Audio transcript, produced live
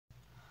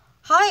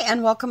Hi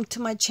and welcome to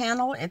my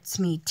channel. It's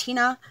me,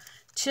 Tina.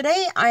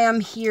 Today I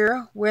am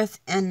here with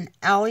an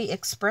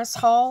Aliexpress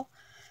haul.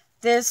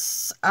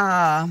 This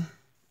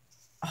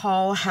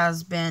haul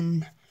has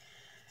been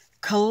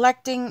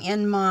collecting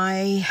in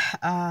my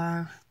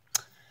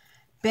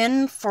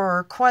bin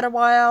for quite a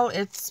while.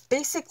 It's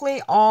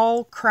basically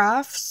all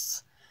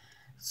crafts.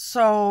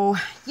 So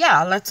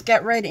yeah, let's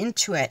get right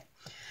into it.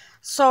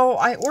 So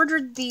I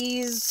ordered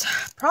these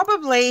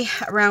probably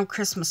around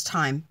Christmas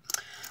time.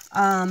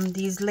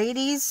 These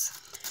ladies,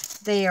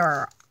 they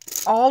are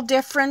all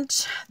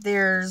different.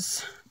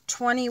 There's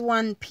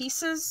 21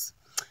 pieces,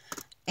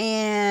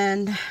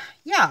 and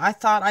yeah, I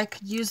thought I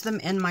could use them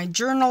in my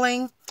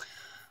journaling.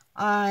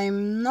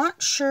 I'm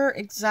not sure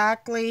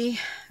exactly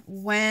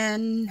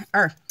when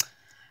or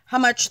how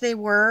much they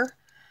were,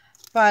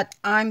 but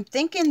I'm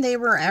thinking they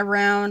were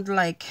around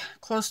like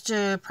close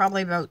to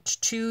probably about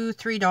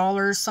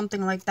 $2-3,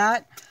 something like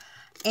that.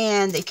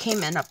 And they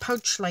came in a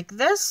pouch like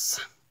this.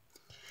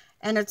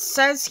 And it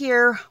says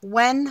here,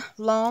 when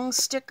long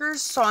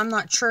stickers, so I'm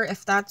not sure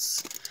if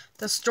that's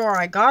the store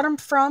I got them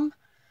from.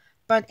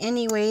 But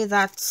anyway,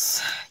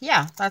 that's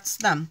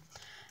them.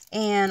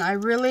 And I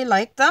really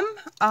like them.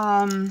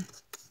 I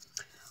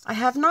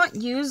have not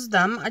used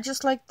them. I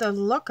just like the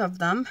look of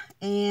them.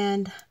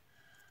 And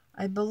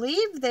I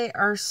believe they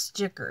are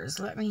stickers.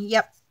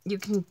 Yep, you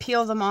can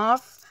peel them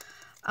off.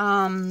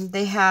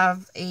 They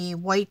have a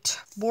white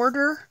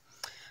border.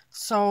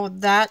 So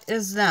that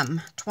is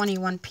them,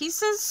 21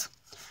 pieces.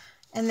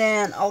 And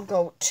then I'll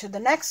go to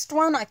the next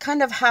one. I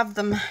kind of have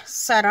them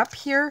set up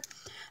here.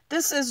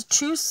 This is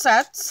 2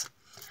 sets.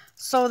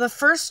 So the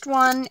first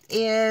one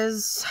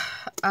is,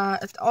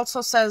 it also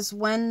says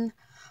when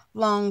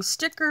long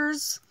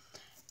stickers.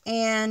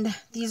 And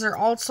these are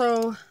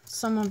also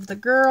some of the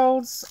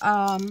girls.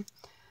 I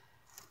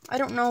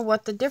don't know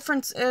what the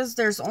difference is.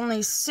 There's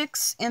only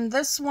 6 in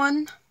this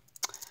one,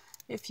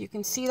 if you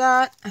can see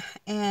that.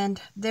 And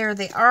there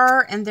they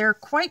are, and they're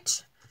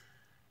quite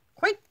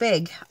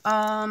big.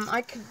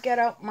 I could get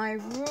out my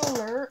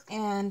ruler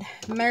and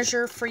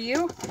measure for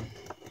you.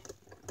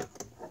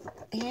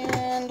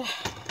 And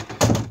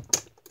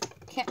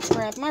can't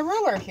grab my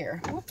ruler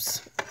here.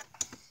 Whoops.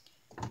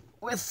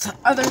 With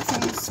other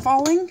things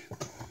falling.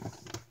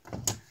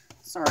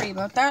 Sorry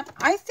about that.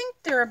 I think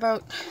they're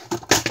about,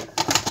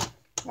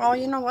 well,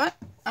 you know what?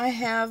 I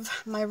have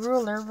my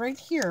ruler right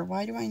here.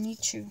 Why do I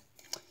need to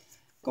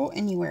go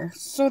anywhere?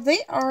 So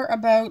they are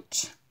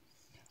about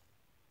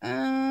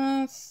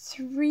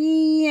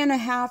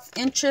 3.5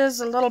 inches,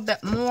 a little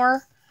bit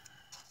more.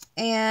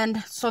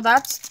 And so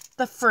that's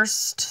the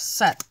first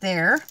set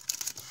there.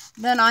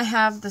 Then I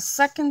have the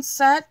second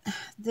set.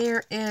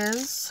 There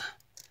is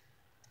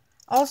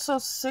also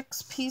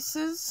 6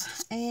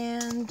 pieces.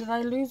 And did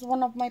I lose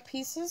one of my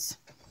pieces?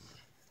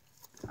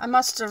 I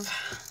must have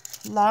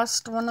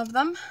lost one of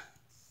them.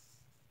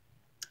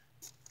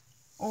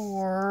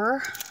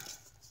 Or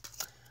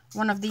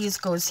one of these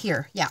goes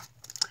here. Yeah.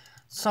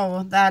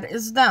 So that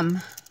is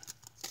them.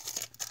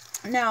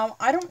 Now,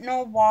 I don't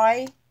know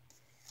why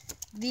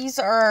these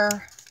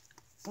are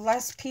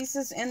less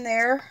pieces in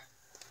there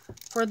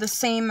for the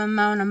same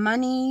amount of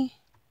money.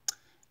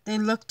 They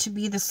look to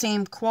be the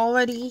same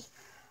quality.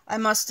 I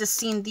must have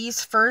seen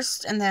these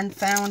first and then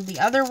found the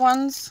other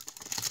ones.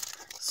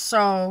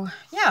 So,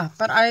 yeah,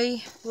 but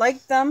I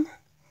like them.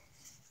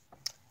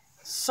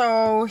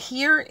 So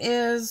here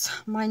is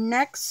my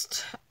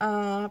next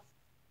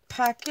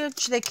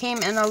package. They came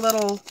in a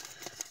little,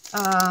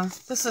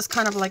 this is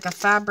kind of like a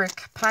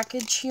fabric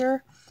package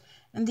here.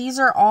 And these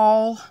are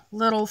all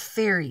little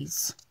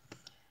fairies.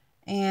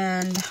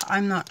 And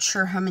I'm not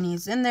sure how many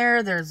is in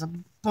there. There's a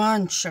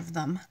bunch of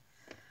them.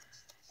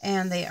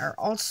 And they are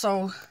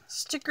also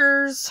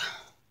stickers.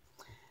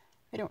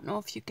 I don't know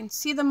if you can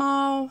see them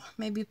all.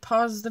 Maybe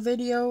pause the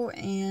video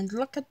and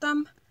look at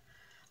them.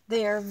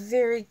 They are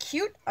very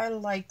cute. I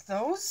like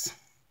those.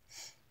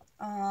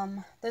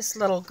 This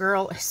little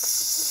girl is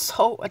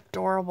so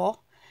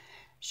adorable.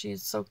 She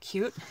is so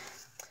cute.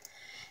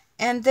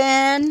 And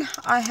then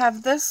I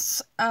have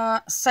this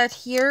set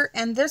here.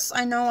 And this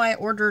I know I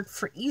ordered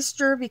for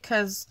Easter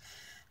because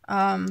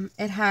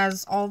it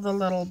has all the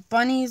little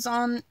bunnies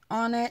on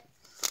it.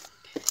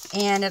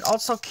 And it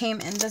also came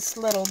in this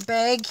little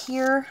bag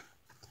here.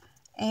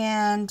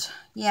 And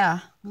yeah,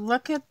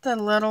 look at the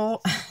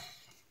little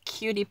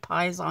cutie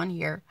pies on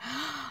here.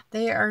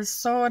 They are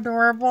so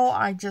adorable.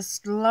 I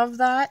just love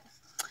that.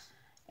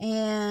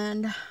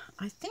 And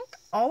I think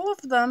all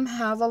of them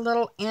have a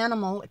little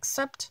animal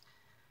except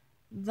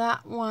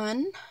that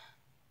one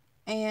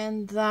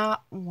and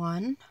that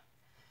one.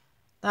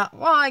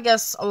 Well, I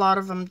guess a lot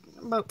of them,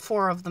 about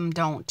 4 of them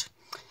don't.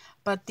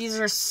 But these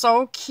are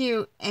so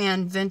cute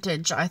and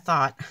vintage, I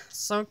thought.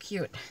 So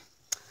cute.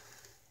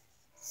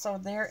 So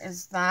there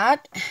is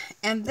that.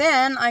 And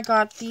then I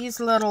got these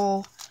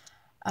little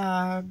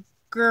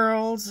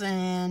girls,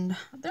 and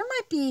there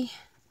might be,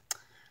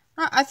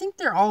 I think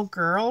they're all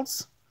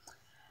girls.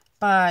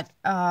 But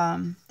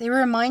they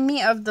remind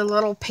me of the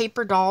little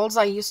paper dolls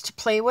I used to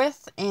play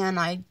with, and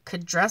I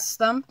could dress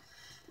them.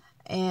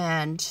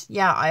 And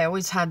yeah, I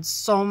always had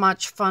so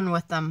much fun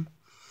with them.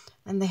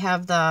 And they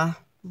have the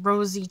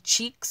rosy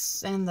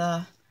cheeks and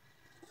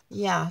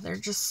yeah, they're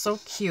just so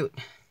cute.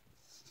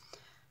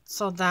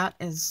 So that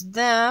is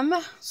them.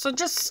 So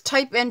just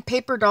type in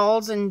paper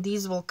dolls and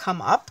these will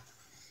come up.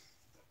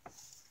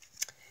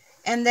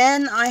 And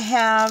then I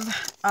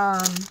have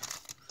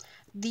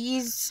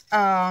these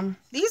I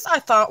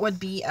thought would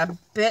be a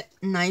bit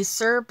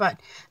nicer, but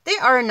they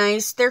are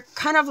nice. They're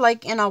kind of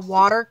like in a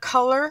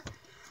watercolor,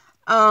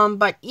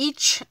 but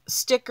each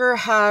sticker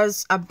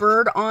has a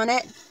bird on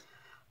it.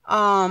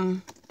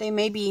 They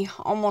may be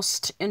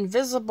almost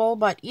invisible,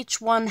 but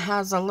each one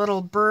has a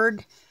little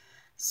bird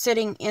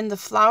sitting in the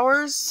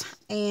flowers.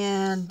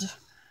 And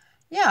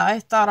yeah, I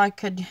thought I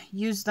could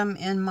use them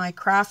in my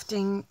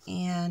crafting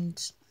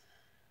and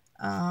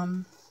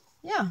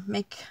yeah,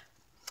 make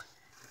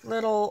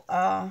little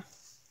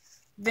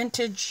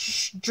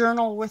vintage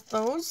journal with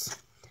those.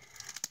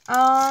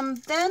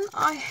 Then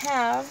I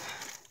have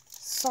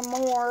some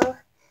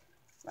more.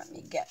 Let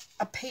me get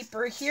a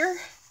paper here.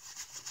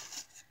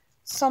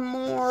 Some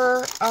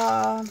more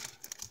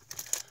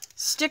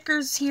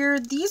stickers here.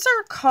 These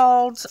are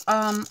called,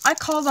 I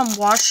call them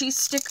washi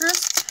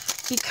stickers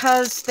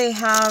because they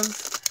have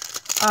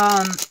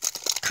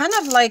kind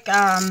of like,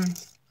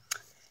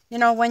 you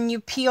know, when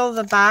you peel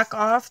the back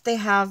off, they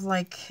have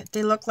like,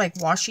 they look like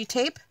washi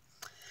tape.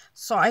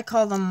 So I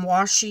call them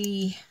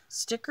washi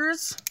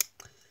stickers.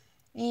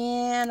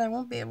 And I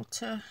won't be able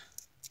to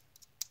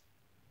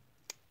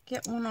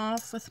get one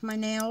off with my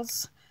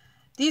nails.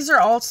 These are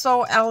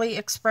also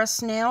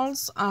Aliexpress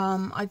nails.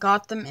 I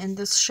got them in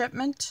this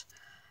shipment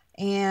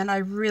and I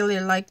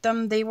really like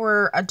them. They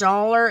were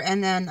 $1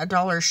 and then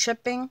 $1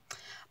 shipping,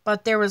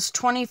 but there was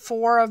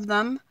 24 of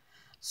them.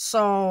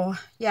 So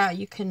yeah,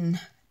 you can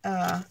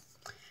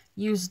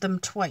use them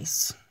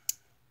twice,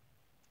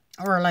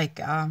 or like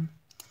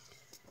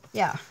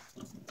yeah,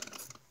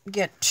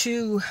 get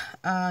 2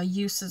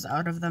 uses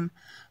out of them.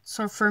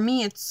 So for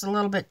me, it's a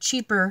little bit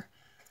cheaper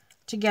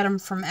to get them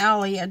from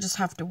Ali. I just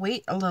have to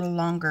wait a little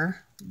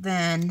longer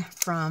than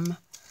from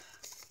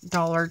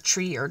Dollar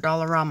Tree or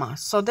Dollarama.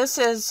 So this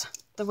is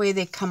the way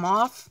they come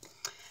off,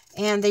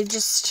 and they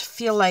just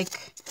feel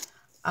like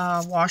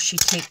washi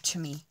tape to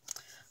me.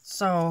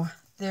 So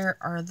there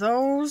are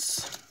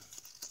those,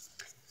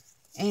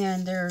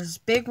 and there's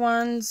big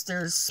ones,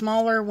 there's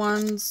smaller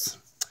ones,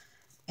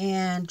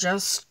 and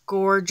just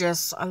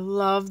gorgeous. I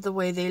love the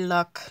way they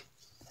look.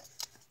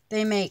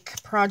 They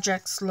make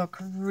projects look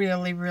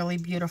really, really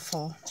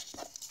beautiful.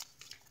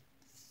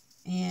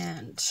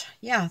 And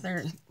yeah,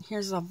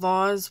 here's a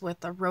vase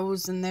with a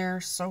rose in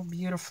there. So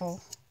beautiful.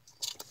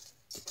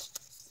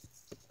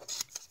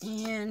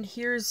 And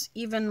here's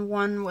even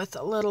one with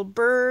a little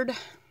bird.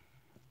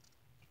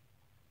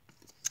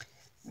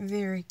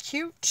 Very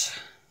cute.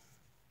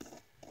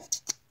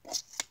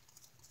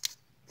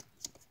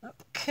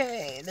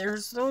 Okay,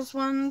 there's those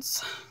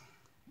ones.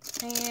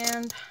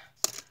 And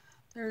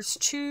there's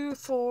 2,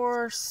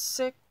 4,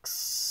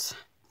 6,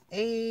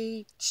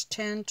 8,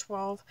 10,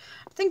 12.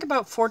 I think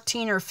about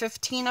 14 or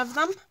 15 of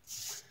them.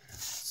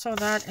 So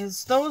that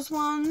is those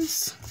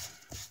ones.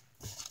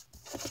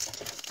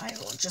 I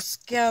will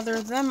just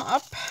gather them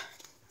up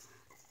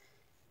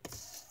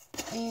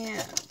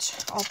and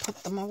I'll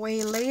put them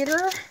away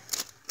later.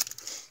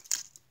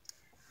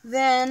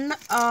 Then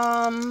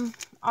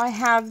I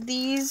have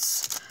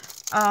these,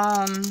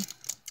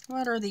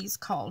 what are these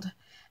called?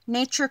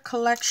 Nature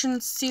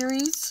Collection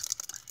series,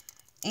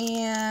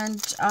 and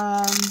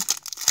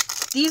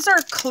these are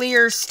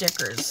clear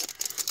stickers,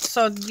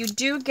 so you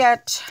do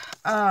get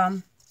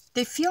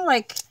they feel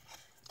like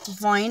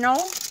vinyl.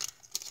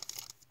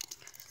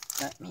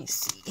 Let me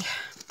see,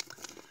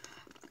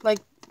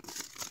 like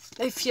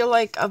they feel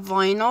like a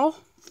vinyl,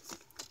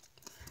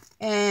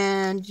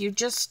 and you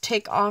just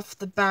take off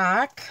the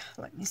back.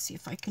 Let me see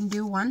if I can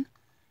do one.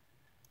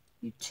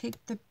 You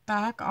take the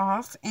back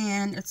off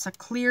and it's a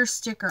clear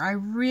sticker. I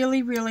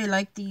really, really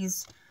like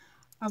these.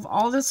 Of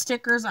all the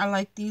stickers, I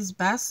like these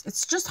best.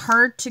 It's just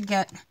hard to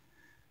get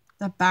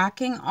the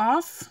backing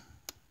off.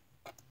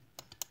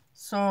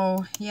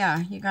 So yeah,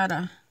 you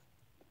gotta.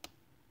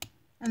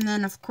 And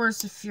then of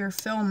course, if you're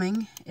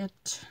filming,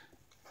 it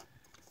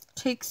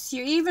takes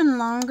you even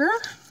longer.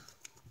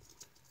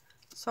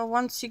 So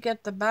once you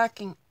get the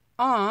backing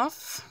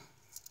off,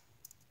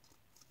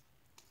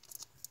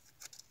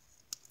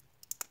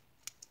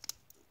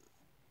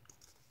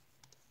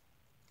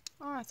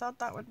 oh, I thought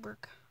that would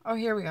work. Oh,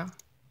 here we go.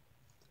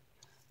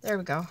 There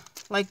we go.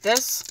 Like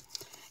this.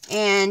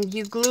 And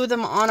you glue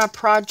them on a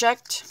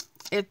project.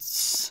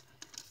 It's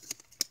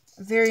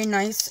very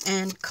nice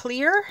and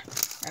clear.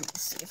 Let me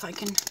see if I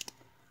can,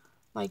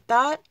 like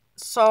that.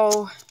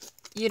 So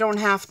you don't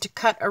have to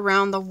cut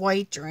around the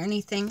white or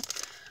anything.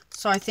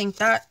 So I think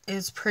that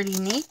is pretty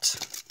neat.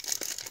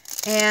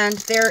 And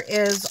there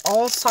is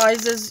all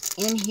sizes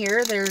in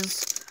here.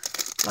 There's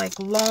like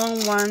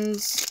long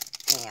ones,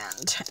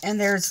 and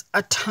there's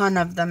a ton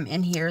of them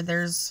in here.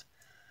 There's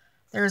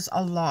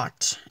a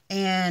lot,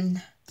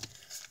 and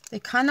they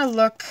kind of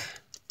look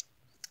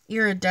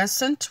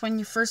iridescent when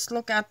you first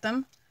look at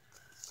them.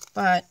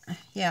 But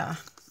yeah,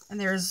 and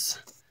there's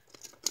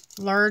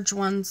large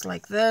ones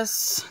like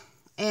this.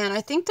 And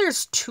I think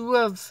there's two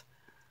of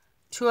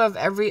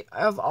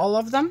all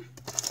of them.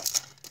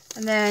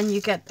 And then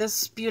you get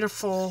this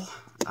beautiful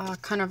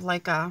kind of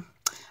like a,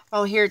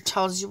 well, here it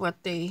tells you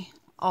what they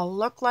all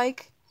look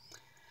like.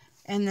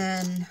 And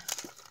then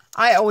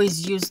I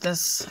always use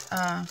this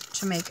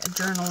to make a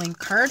journaling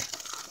card.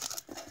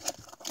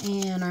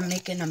 And I'm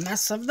making a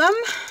mess of them,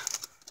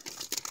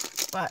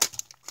 but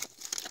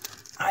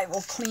I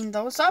will clean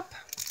those up.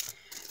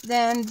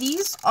 Then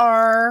these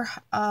are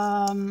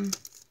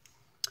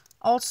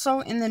also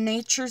in the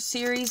nature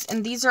series,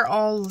 and these are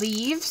all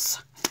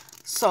leaves.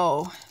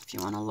 So if you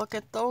want to look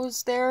at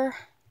those there,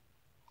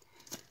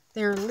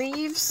 they're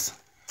leaves.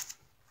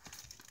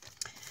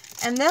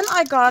 And then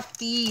I got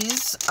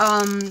these.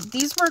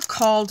 These were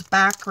called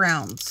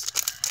backgrounds.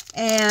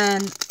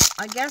 And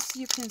I guess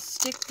you can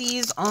stick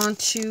these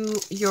onto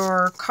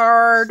your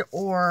card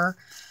or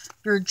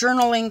your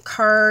journaling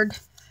card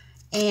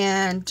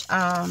and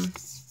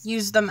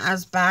use them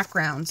as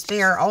backgrounds.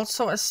 They are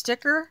also a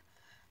sticker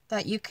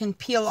that you can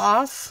peel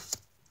off.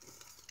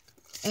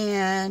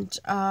 And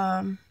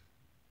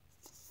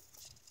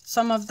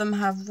some of them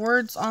have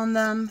words on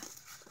them.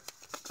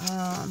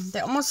 They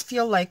almost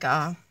feel like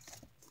a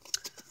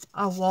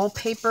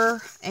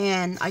wallpaper,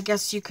 and I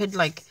guess you could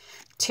like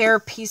tear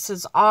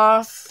pieces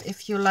off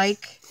if you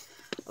like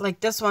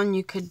this one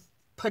you could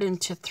put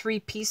into 3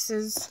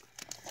 pieces.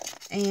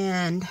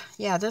 And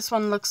yeah, this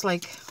one looks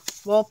like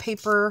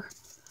wallpaper.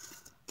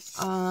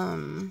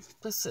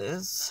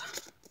 This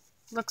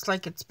looks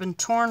like it's been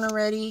torn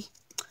already,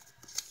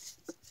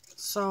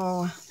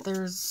 so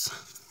there's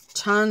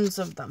tons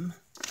of them,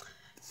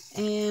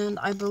 and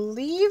I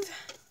believe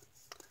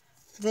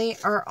they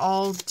are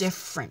all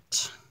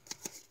different.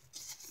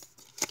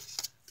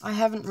 I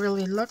haven't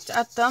really looked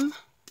at them.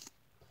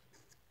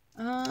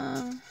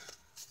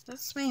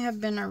 This may have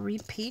been a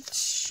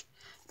repeat.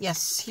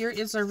 Yes, here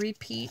is a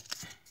repeat.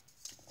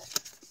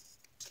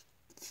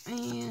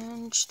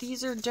 And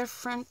these are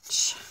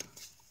different.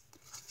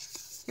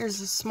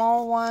 Here's a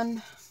small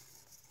one.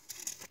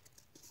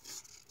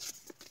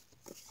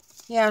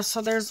 Yeah,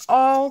 so there's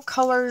all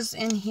colors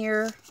in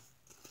here.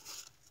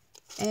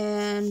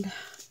 And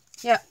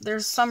yeah,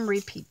 there's some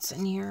repeats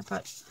in here,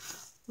 but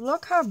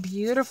look how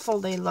beautiful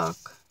they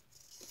look.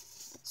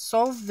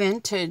 So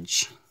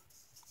vintage.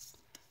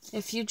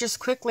 If you just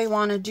quickly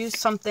want to do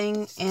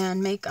something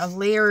and make a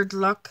layered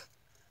look,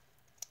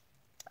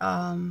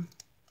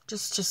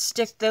 just to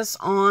stick this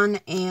on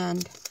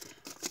and,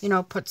 you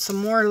know, put some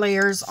more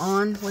layers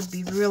on would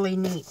be really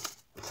neat.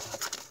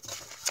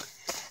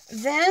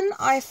 Then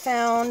I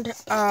found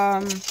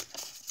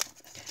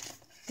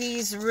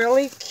these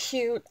really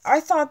cute, I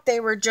thought they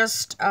were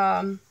just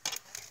one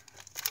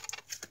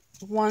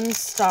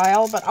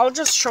style, but I'll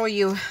just show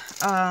you.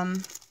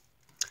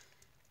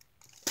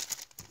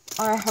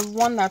 I have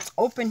one that's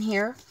open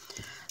here.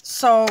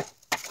 So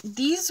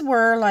these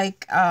were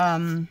like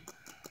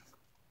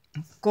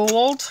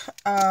gold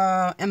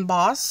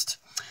embossed.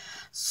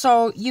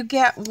 So you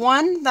get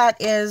one that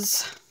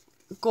is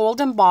gold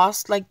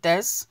embossed like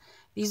this.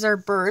 These are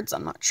birds.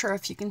 I'm not sure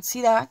if you can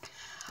see that.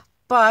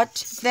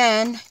 But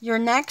then your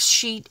next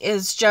sheet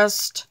is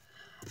just,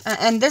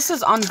 and this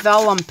is on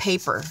vellum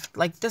paper.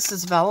 Like this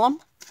is vellum.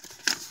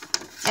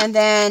 And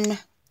then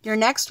your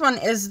next one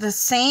is the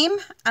same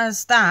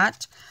as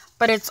that,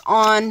 but it's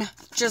on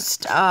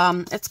just,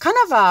 it's kind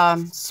of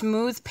a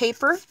smooth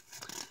paper.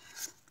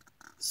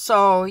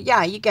 So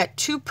yeah, you get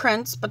 2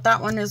 prints, but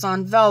that one is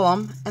on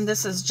vellum, and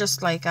this is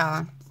just like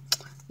a,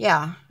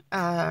 yeah,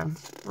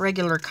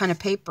 regular kind of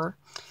paper.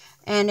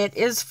 And it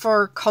is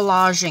for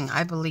collaging,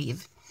 I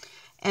believe.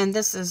 And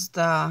this is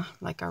the,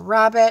 like a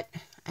rabbit,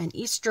 an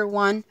Easter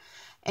one.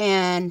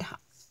 And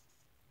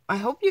I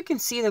hope you can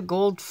see the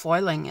gold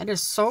foiling. It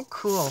is so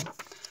cool.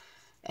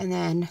 And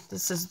then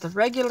this is the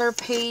regular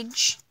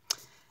page.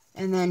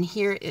 And then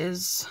here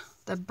is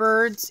the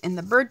birds in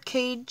the bird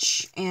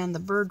cage and the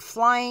bird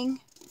flying.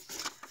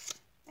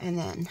 And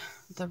then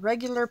the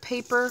regular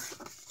paper.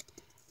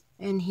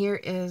 And here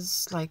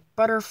is like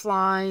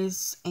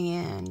butterflies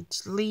and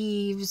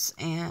leaves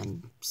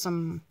and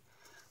some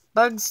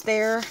bugs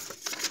there.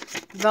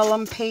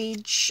 Vellum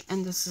page.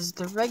 And this is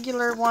the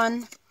regular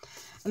one.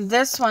 And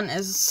this one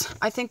is,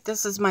 I think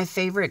this is my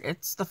favorite.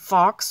 It's the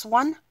fox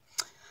one.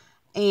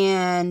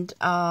 And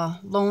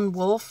lone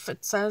wolf,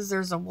 it says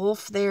there's a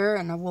wolf there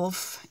and a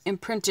wolf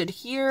imprinted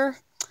here.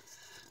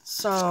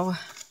 So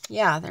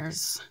yeah,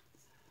 there's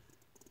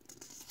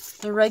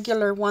the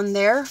regular one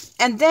there.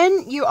 And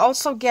then you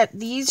also get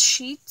these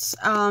sheets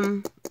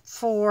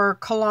for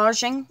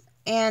collaging,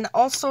 and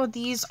also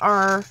these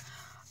are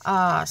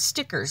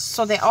stickers.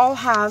 So they all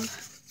have,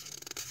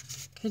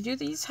 okay, do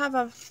these have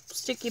a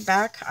sticky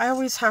back? I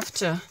always have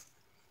to,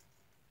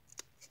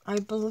 I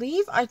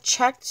believe I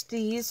checked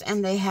these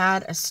and they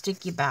had a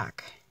sticky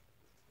back.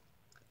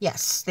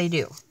 Yes, they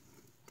do.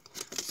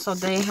 So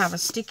they have a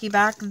sticky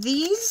back.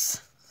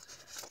 These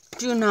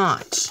do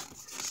not.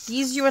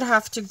 These you would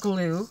have to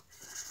glue,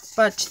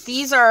 but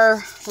these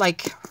are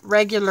like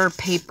regular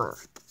paper.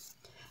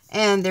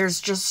 And there's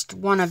just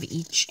one of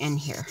each in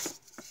here.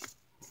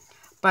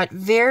 But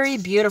very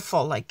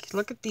beautiful. Like,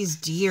 look at these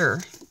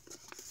deer.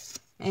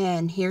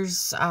 And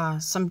here's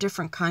some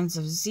different kinds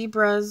of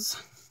zebras.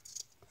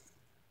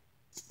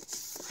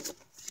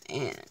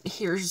 And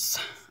here's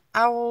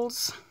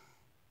owls.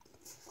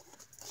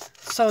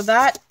 So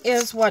that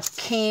is what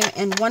came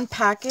in one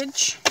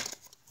package.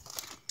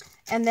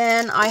 And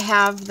then I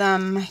have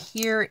them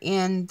here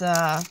in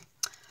the,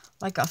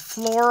 like a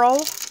floral.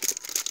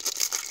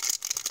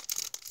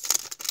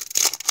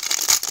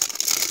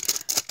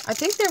 I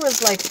think there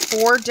was like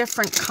 4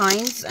 different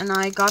kinds and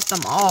I got them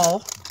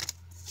all.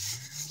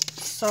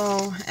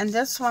 So, and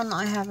this one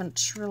I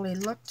haven't really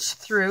looked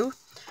through.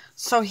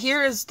 So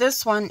here is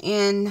this one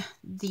in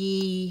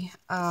the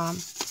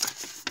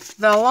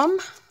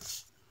vellum.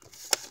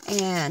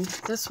 And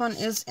this one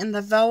is in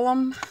the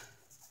vellum.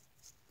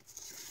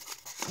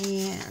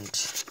 And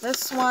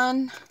this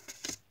one.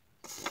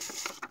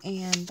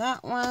 And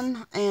that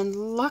one. And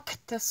look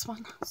at this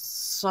one.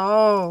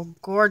 So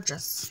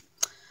gorgeous.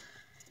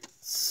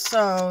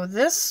 So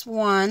this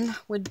one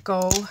would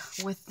go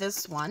with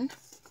this one.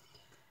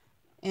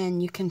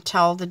 And you can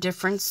tell the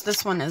difference.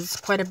 This one is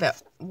quite a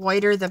bit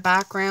whiter, the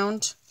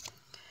background.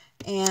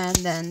 And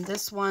then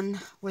this one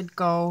would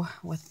go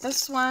with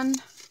this one.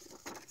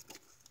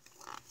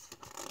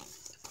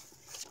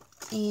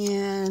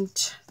 And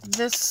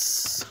this,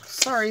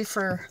 sorry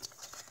for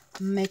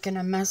making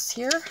a mess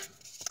here.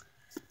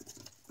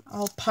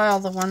 I'll pile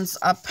the ones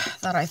up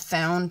that I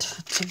found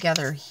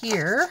together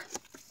here.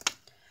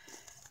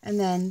 And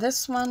then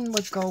this one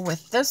would go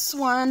with this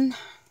one.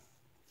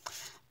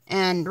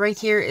 And right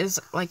here is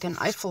like an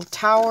Eiffel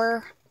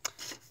Tower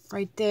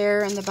right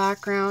there in the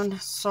background.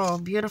 So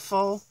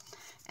beautiful.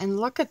 And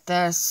look at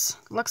this.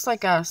 Looks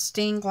like a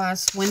stained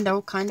glass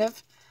window kind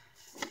of.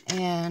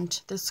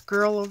 And this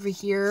girl over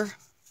here.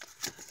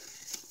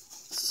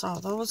 So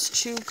those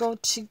two go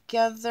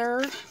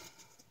together.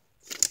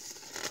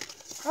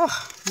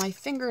 Oh, my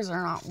fingers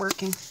are not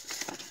working.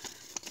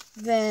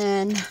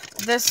 Then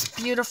this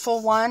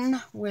beautiful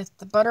one with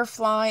the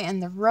butterfly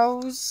and the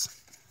rose.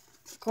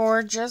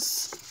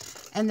 Gorgeous.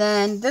 And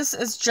then this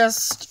is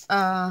just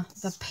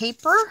the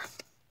paper.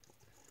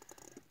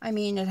 I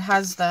mean, it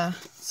has the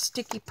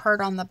sticky part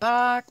on the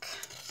back.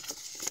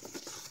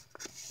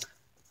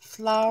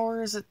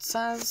 Flowers, it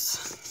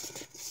says.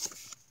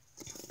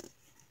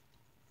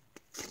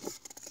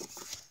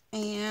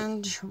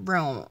 And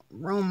Rome,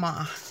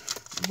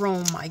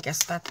 I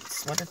guess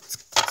that's what it's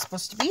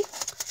supposed to be.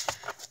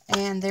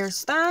 And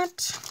there's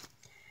that.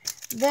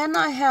 Then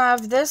I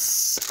have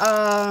this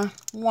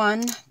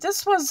one.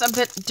 This was a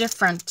bit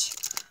different.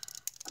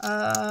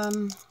 I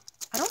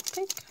don't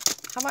think,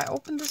 have I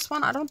opened this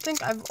one? I don't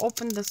think I've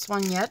opened this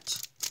one yet.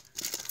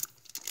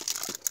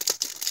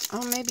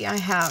 Oh, maybe I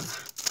have.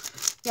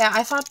 Yeah,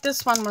 I thought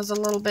this one was a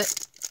little bit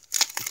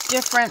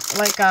different,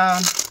 like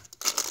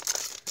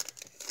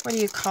what do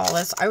you call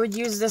this? I would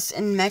use this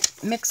in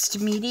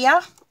mixed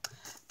media.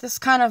 This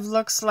kind of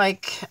looks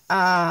like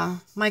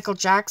Michael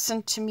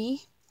Jackson to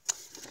me.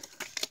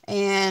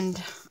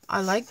 And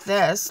I like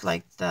this,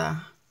 like the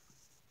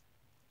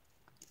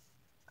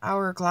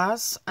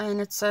hourglass.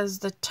 And it says,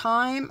 the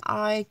time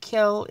I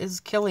kill is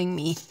killing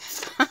me.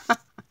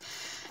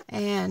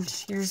 And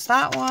here's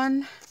that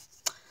one.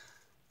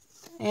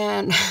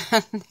 And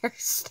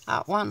there's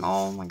that one.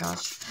 Oh my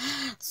gosh.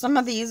 Some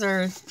of these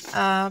are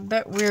a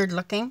bit weird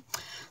looking.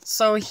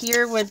 So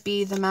here would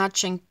be the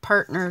matching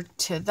partner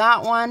to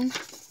that one.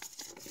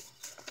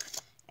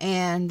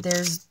 And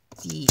there's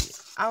the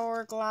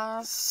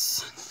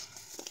hourglass.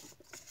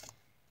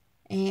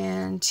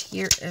 And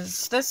here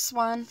is this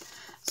one.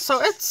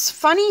 So it's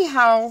funny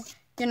how,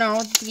 you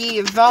know,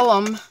 the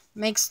vellum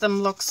makes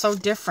them look so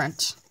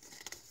different.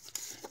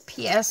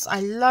 P.S.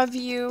 I love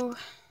you.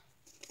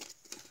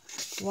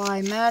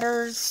 Why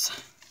matters.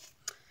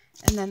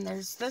 And then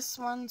there's this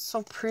one.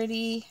 So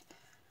pretty.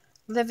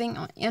 Living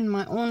in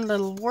my own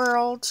little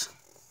world.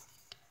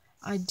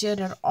 I did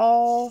it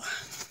all.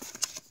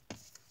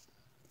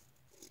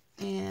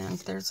 And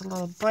there's a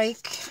little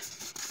bike.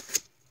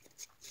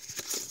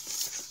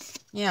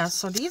 Yeah,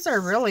 so these are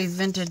really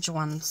vintage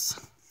ones.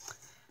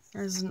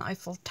 There's an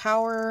Eiffel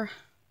Tower.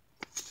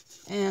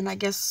 And I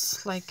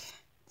guess like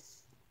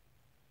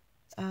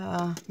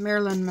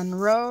Marilyn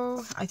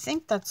Monroe. I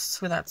think that's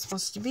who that's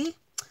supposed to be.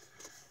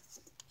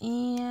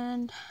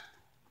 And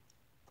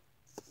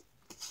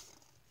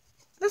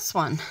this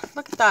one.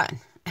 Look at that.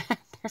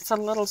 There's a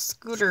little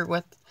scooter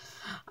with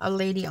a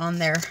lady on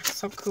there.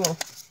 So cool.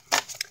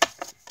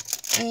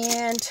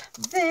 And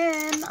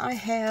then I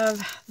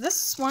have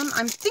this one.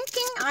 I'm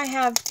thinking I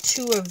have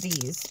 2 of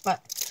these,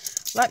 but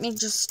let me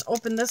just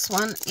open this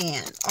one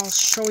and I'll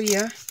show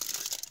you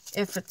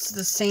if it's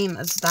the same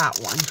as that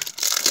one.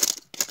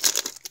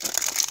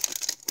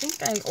 I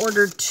think I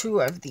ordered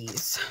 2 of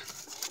these.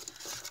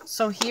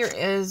 So here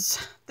is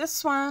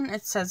this one.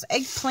 It says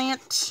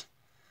eggplant.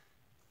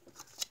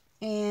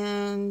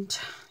 And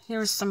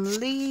Here's some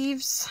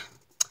leaves.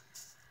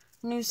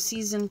 New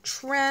season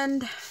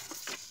trend.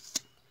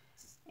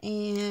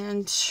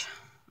 And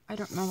I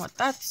don't know what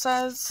that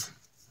says.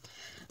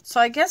 So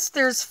I guess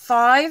there's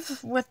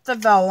 5 with the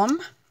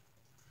vellum.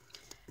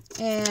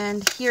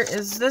 And here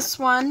is this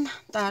one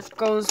that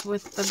goes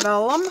with the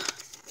vellum.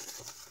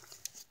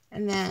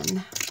 And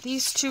then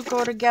these 2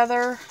 go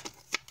together.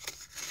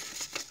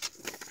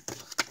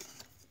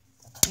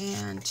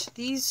 And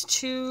these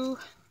 2.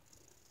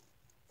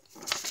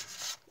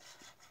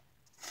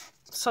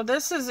 So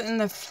this is in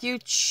the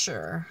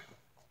future.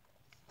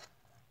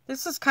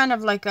 This is kind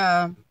of like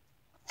a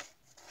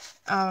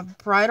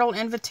bridal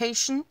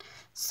invitation.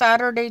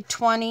 Saturday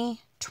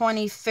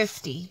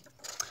 2050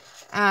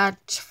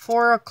 at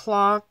 4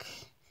 o'clock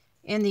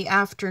in the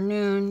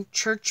afternoon,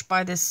 church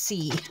by the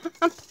sea.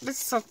 That's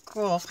so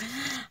cool.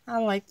 I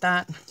like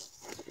that.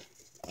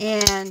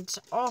 And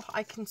oh,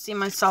 I can see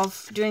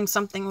myself doing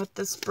something with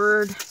this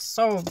bird.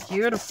 So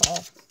beautiful.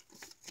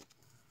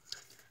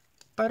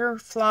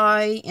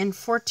 Butterfly in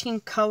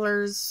 14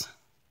 colors.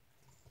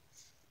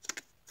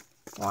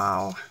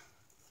 Wow.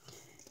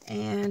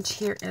 And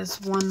here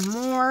is one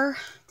more.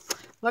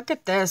 Look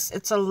at this.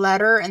 It's a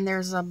letter and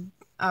there's a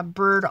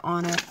bird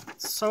on it.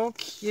 So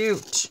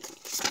cute.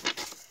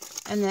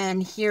 And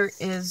then here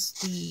is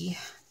the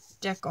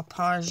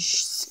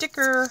decoupage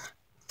sticker.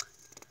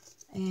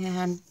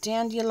 And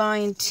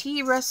dandelion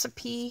tea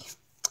recipe.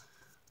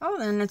 Oh,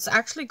 then it's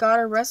actually got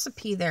a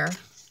recipe there.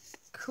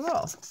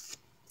 Cool.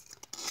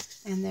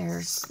 And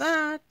there's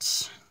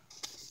that.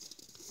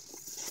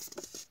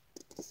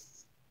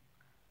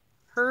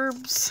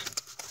 Herbs.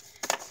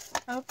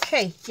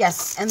 Okay,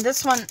 yes, and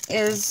this one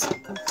is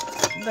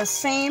the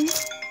same.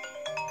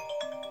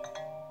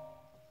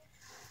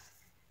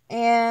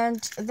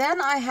 And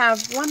then I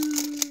have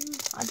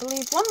I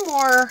believe one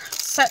more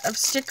set of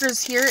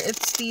stickers here.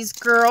 It's these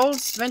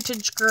girls,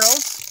 vintage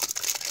girls.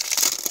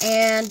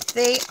 And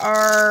they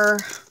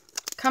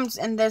comes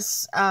in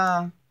this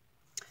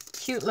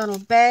cute little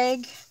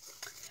bag.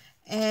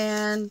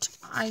 And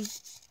I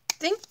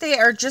think they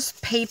are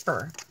just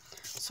paper.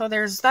 So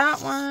there's that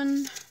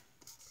one.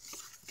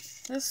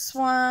 This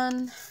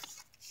one.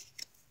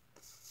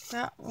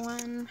 That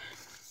one.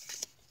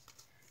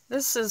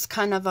 This is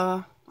kind of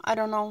a, I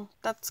don't know,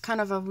 that's kind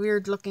of a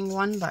weird looking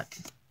one, but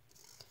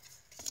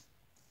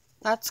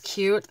that's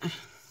cute.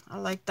 I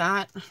like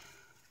that.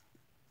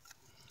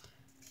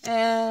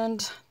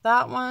 And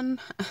that one.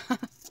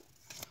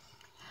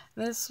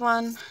 This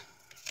one.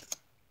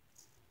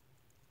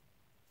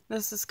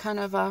 This is kind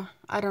of a,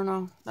 I don't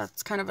know,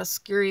 that's kind of a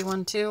scary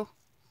one too.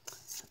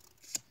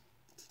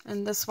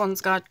 And this one's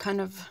got kind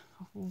of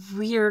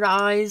weird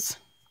eyes.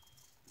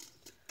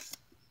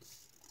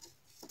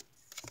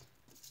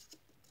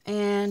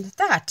 And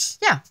that,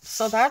 yeah,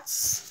 so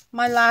that's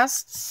my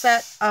last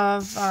set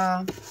of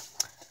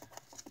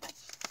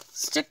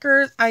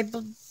stickers. I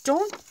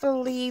don't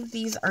believe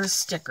these are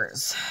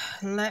stickers.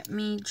 Let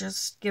me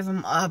just give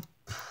them a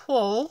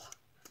pull.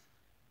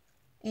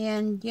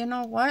 And you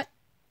know what?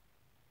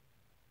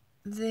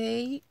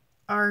 They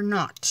are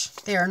not.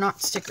 They are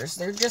not stickers.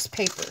 They're just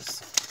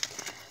papers.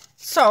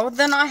 So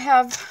then I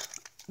have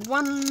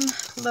one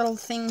little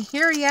thing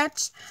here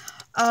yet.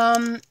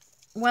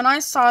 When I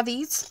saw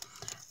these,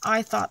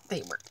 I thought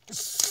they were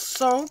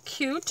so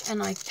cute,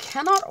 and I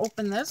cannot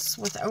open this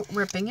without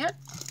ripping it.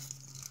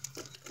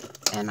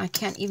 And I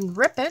can't even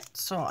rip it,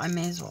 so I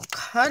may as well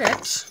cut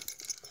it.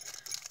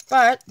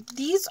 But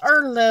these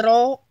are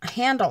little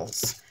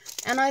handles,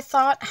 and I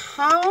thought,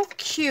 how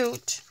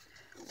cute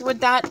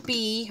would that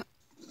be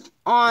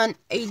on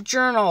a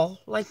journal,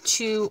 like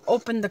to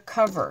open the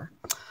cover.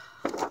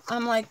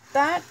 I'm like,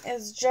 that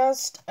is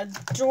just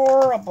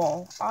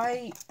adorable.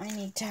 I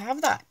need to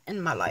have that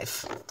in my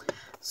life.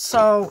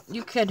 So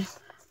you could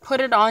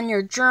put it on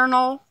your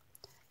journal,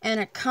 and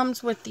it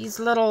comes with these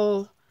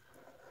little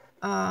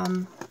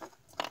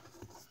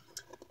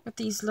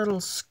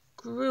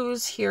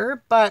screws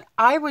here, but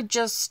I would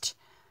just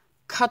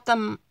cut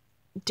them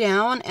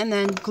down and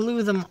then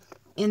glue them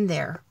in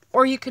there.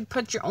 Or you could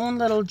put your own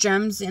little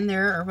gems in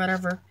there or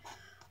whatever.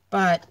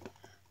 But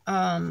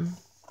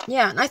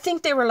yeah, and I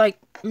think they were like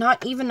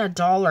not even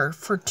 $1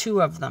 for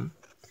 2 of them.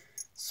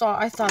 So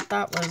I thought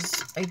that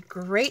was a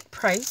great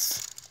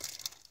price.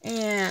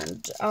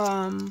 And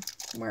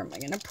where am I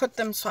going to put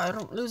them so I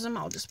don't lose them?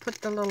 I'll just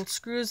put the little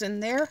screws in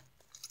there.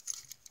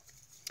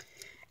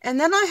 And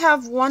then I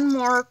have one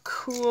more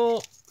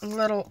cool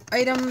little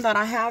item that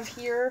I have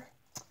here.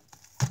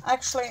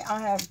 Actually,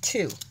 I have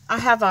 2. I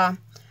have a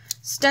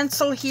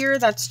stencil here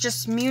that's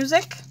just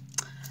music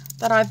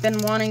that I've been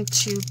wanting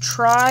to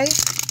try.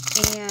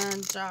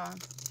 And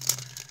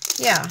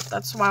yeah,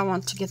 that's why I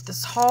want to get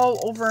this haul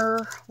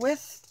over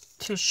with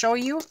to show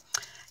you.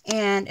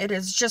 And it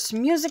is just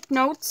music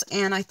notes,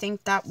 and I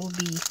think that will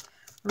be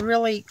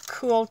really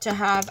cool to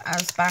have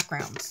as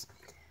backgrounds.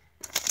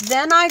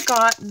 Then I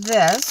got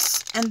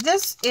this, and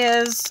this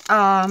is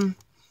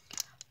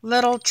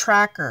little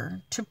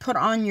tracker to put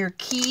on your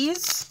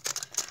keys.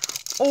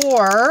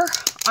 Or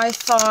I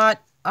thought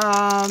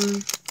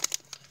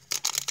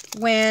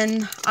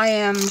when I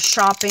am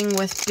shopping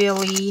with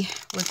Billy,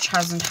 which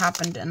hasn't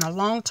happened in a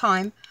long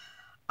time,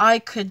 I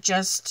could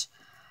just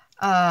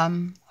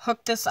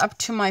hook this up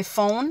to my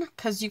phone,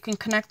 because you can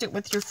connect it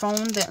with your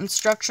phone. The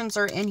instructions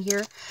are in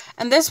here,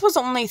 and this was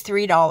only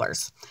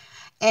 $3,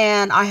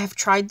 and I have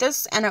tried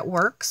this and it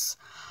works.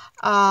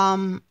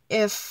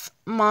 If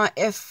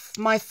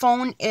my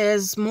phone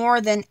is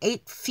more than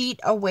 8 feet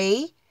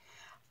away,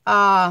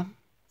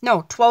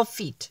 no, 12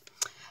 feet,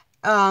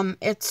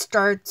 it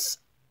starts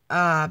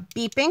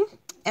beeping,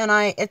 and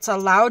it's a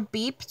loud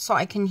beep, so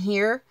I can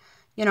hear,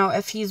 you know,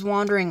 if he's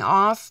wandering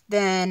off,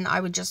 then I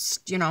would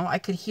just, you know, I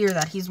could hear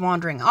that he's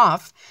wandering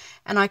off,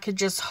 and I could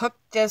just hook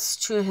this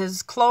to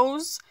his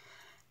clothes,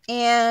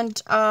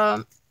 and,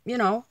 you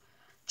know,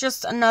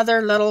 just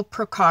another little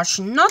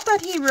precaution. Not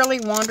that he really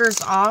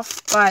wanders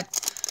off, but,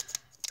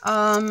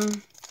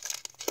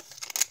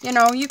 you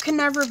know, you can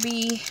never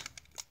be,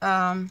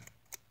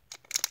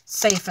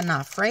 safe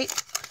enough,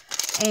 right?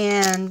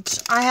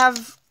 And I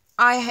have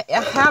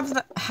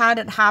had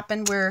it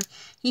happen where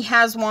he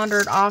has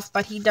wandered off,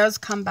 but he does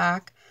come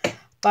back,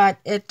 but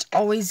it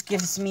always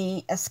gives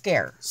me a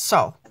scare.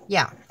 So,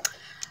 yeah.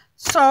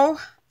 So,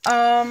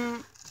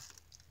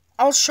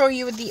 I'll show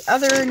you the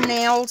other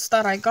nails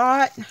that I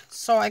got.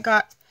 So, I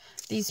got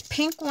these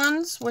pink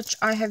ones, which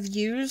I have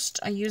used.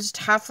 I used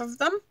half of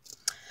them.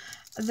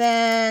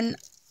 Then,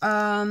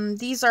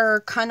 these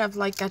are kind of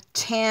like a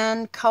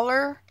tan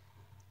color.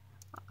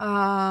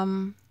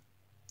 And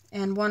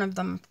one of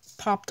them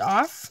popped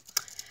off.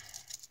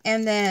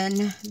 And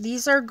then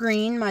these are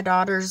green. My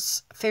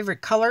daughter's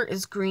favorite color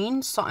is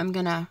green, so I'm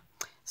gonna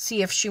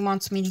see if she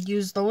wants me to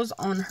use those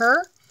on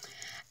her.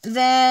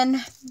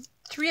 Then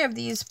 3 of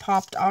these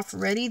popped off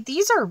already.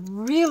 These are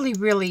really,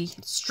 really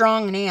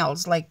strong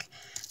nails. Like,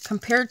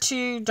 compared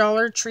to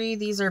Dollar Tree,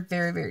 these are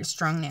very, very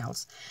strong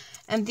nails.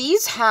 And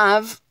these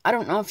have, I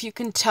don't know if you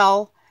can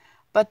tell,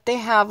 but they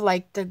have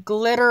like the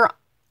glitter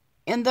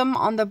in them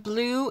on the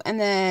blue, and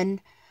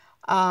then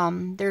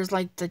there's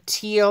like the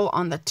teal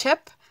on the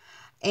tip,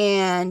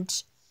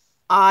 and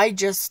I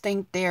just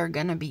think they're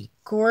gonna be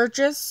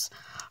gorgeous.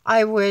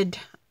 I would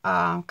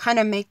kind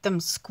of make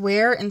them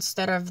square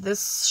instead of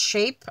this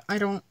shape. I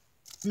don't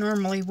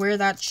normally wear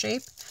that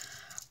shape,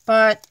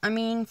 but I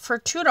mean, for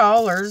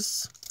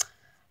 $2,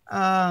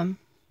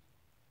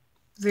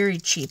 very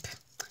cheap,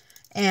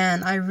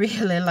 and I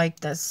really like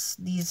this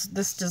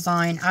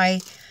design.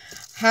 I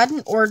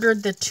hadn't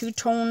ordered the 2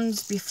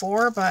 tones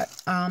before, but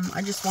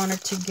I just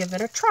wanted to give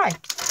it a try.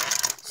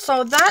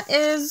 So that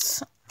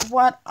is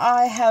what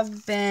I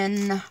have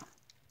been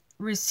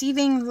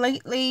receiving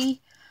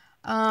lately.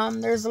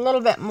 There's a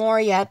little bit more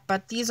yet,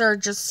 but these are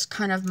just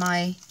kind of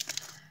my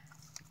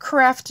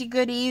crafty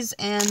goodies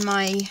and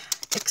my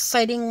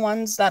exciting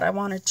ones that I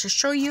wanted to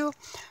show you.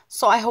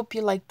 So I hope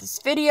you liked this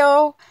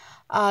video.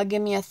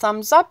 Give me a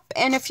thumbs up,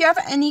 and if you have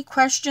any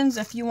questions,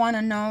 if you want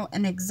to know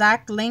an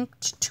exact link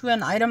to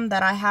an item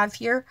that I have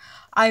here,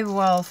 I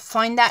will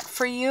find that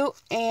for you,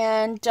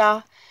 and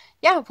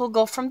yeah, we'll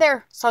go from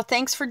there. So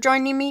thanks for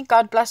joining me.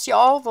 God bless you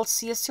all. We'll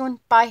see you soon.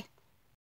 Bye.